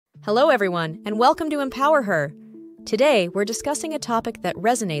Hello everyone, and welcome to EmpowerHer. Today, we're discussing a topic that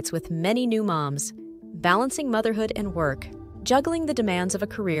resonates with many new moms: balancing motherhood and work. Juggling the demands of a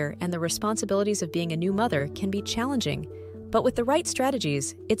career and the responsibilities of being a new mother can be challenging, but with the right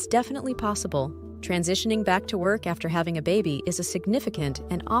strategies, it's definitely possible. Transitioning back to work after having a baby is a significant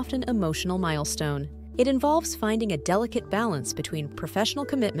and often emotional milestone. It involves finding a delicate balance between professional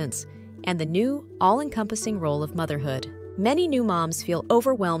commitments and the new, all-encompassing role of motherhood. Many new moms feel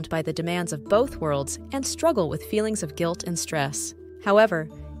overwhelmed by the demands of both worlds and struggle with feelings of guilt and stress. However,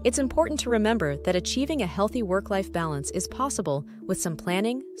 it's important to remember that achieving a healthy work-life balance is possible with some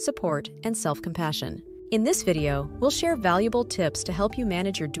planning, support, and self-compassion. In this video, we'll share valuable tips to help you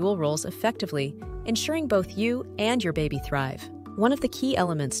manage your dual roles effectively, ensuring both you and your baby thrive. One of the key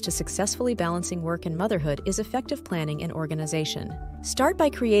elements to successfully balancing work and motherhood is effective planning and organization. Start by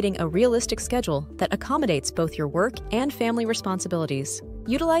creating a realistic schedule that accommodates both your work and family responsibilities.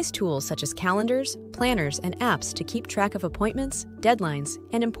 Utilize tools such as calendars, planners, and apps to keep track of appointments, deadlines,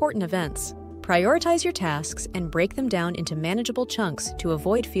 and important events. Prioritize your tasks and break them down into manageable chunks to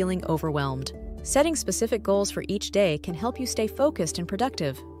avoid feeling overwhelmed. Setting specific goals for each day can help you stay focused and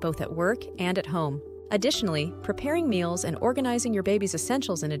productive, both at work and at home. Additionally, preparing meals and organizing your baby's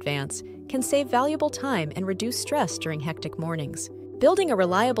essentials in advance can save valuable time and reduce stress during hectic mornings. Building a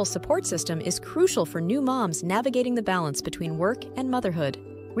reliable support system is crucial for new moms navigating the balance between work and motherhood.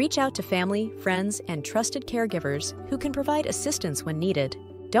 Reach out to family, friends, and trusted caregivers who can provide assistance when needed.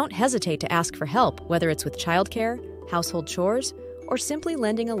 Don't hesitate to ask for help, whether it's with childcare, household chores, or simply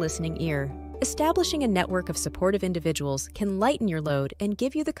lending a listening ear. Establishing a network of supportive individuals can lighten your load and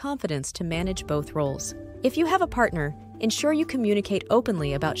give you the confidence to manage both roles. If you have a partner, ensure you communicate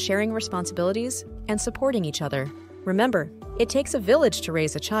openly about sharing responsibilities and supporting each other. Remember, it takes a village to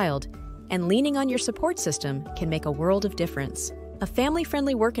raise a child, and leaning on your support system can make a world of difference. A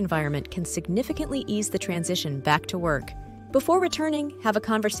family-friendly work environment can significantly ease the transition back to work. Before returning, have a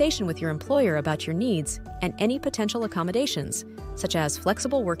conversation with your employer about your needs and any potential accommodations, such as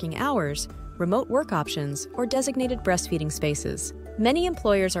flexible working hours, remote work options, or designated breastfeeding spaces. Many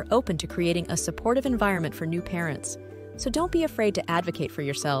employers are open to creating a supportive environment for new parents, so don't be afraid to advocate for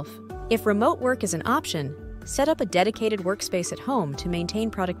yourself. If remote work is an option, set up a dedicated workspace at home to maintain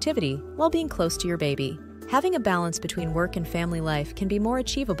productivity while being close to your baby. Having a balance between work and family life can be more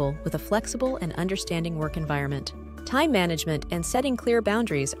achievable with a flexible and understanding work environment. Time management and setting clear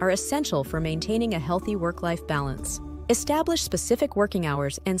boundaries are essential for maintaining a healthy work-life balance. Establish specific working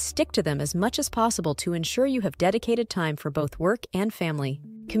hours and stick to them as much as possible to ensure you have dedicated time for both work and family.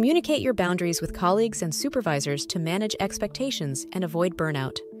 Communicate your boundaries with colleagues and supervisors to manage expectations and avoid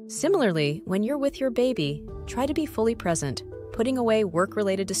burnout. Similarly, when you're with your baby, try to be fully present, putting away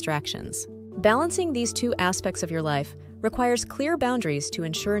work-related distractions. Balancing these two aspects of your life requires clear boundaries to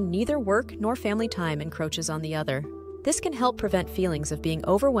ensure neither work nor family time encroaches on the other. This can help prevent feelings of being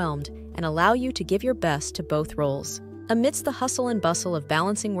overwhelmed and allow you to give your best to both roles. Amidst the hustle and bustle of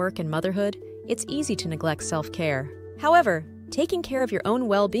balancing work and motherhood, it's easy to neglect self-care. However, taking care of your own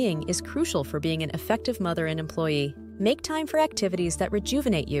well-being is crucial for being an effective mother and employee. Make time for activities that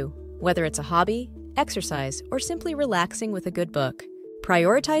rejuvenate you, whether it's a hobby, exercise, or simply relaxing with a good book.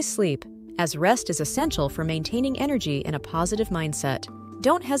 Prioritize sleep, as rest is essential for maintaining energy and a positive mindset.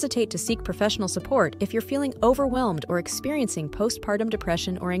 Don't hesitate to seek professional support if you're feeling overwhelmed or experiencing postpartum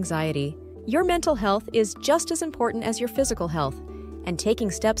depression or anxiety. Your mental health is just as important as your physical health, and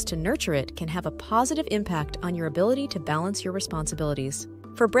taking steps to nurture it can have a positive impact on your ability to balance your responsibilities.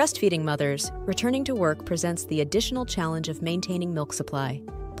 For breastfeeding mothers, returning to work presents the additional challenge of maintaining milk supply.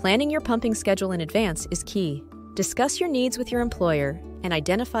 Planning your pumping schedule in advance is key. Discuss your needs with your employer and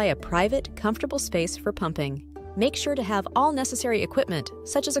identify a private, comfortable space for pumping. Make sure to have all necessary equipment,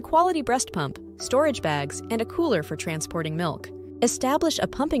 such as a quality breast pump, storage bags, and a cooler for transporting milk. Establish a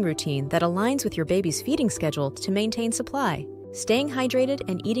pumping routine that aligns with your baby's feeding schedule to maintain supply. Staying hydrated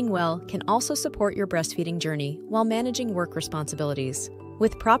and eating well can also support your breastfeeding journey while managing work responsibilities.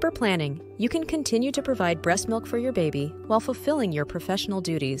 With proper planning, you can continue to provide breast milk for your baby while fulfilling your professional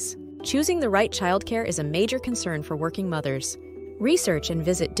duties. Choosing the right childcare is a major concern for working mothers. Research and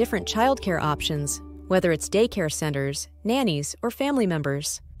visit different childcare options, whether it's daycare centers, nannies, or family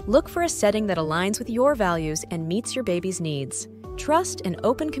members. Look for a setting that aligns with your values and meets your baby's needs. Trust and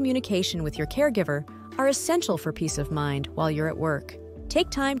open communication with your caregiver are essential for peace of mind while you're at work. Take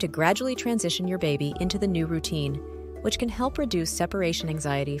time to gradually transition your baby into the new routine, which can help reduce separation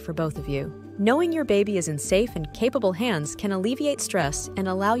anxiety for both of you. Knowing your baby is in safe and capable hands can alleviate stress and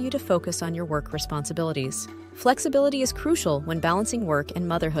allow you to focus on your work responsibilities. Flexibility is crucial when balancing work and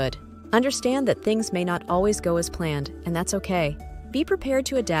motherhood. Understand that things may not always go as planned, and that's okay. Be prepared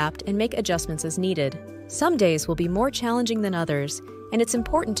to adapt and make adjustments as needed. Some days will be more challenging than others, and it's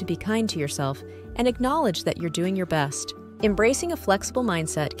important to be kind to yourself and acknowledge that you're doing your best. Embracing a flexible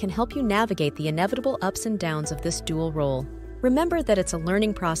mindset can help you navigate the inevitable ups and downs of this dual role. Remember that it's a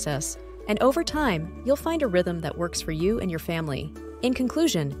learning process, and over time, you'll find a rhythm that works for you and your family. In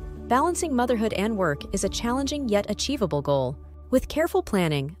conclusion, balancing motherhood and work is a challenging yet achievable goal. With careful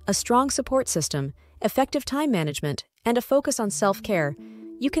planning, a strong support system, effective time management, and a focus on self-care,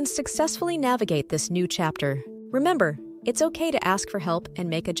 you can successfully navigate this new chapter. Remember, it's okay to ask for help and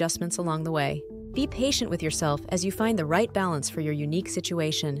make adjustments along the way. Be patient with yourself as you find the right balance for your unique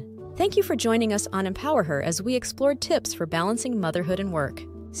situation. Thank you for joining us on EmpowerHer as we explored tips for balancing motherhood and work.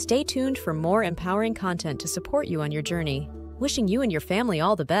 Stay tuned for more empowering content to support you on your journey. Wishing you and your family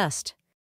all the best.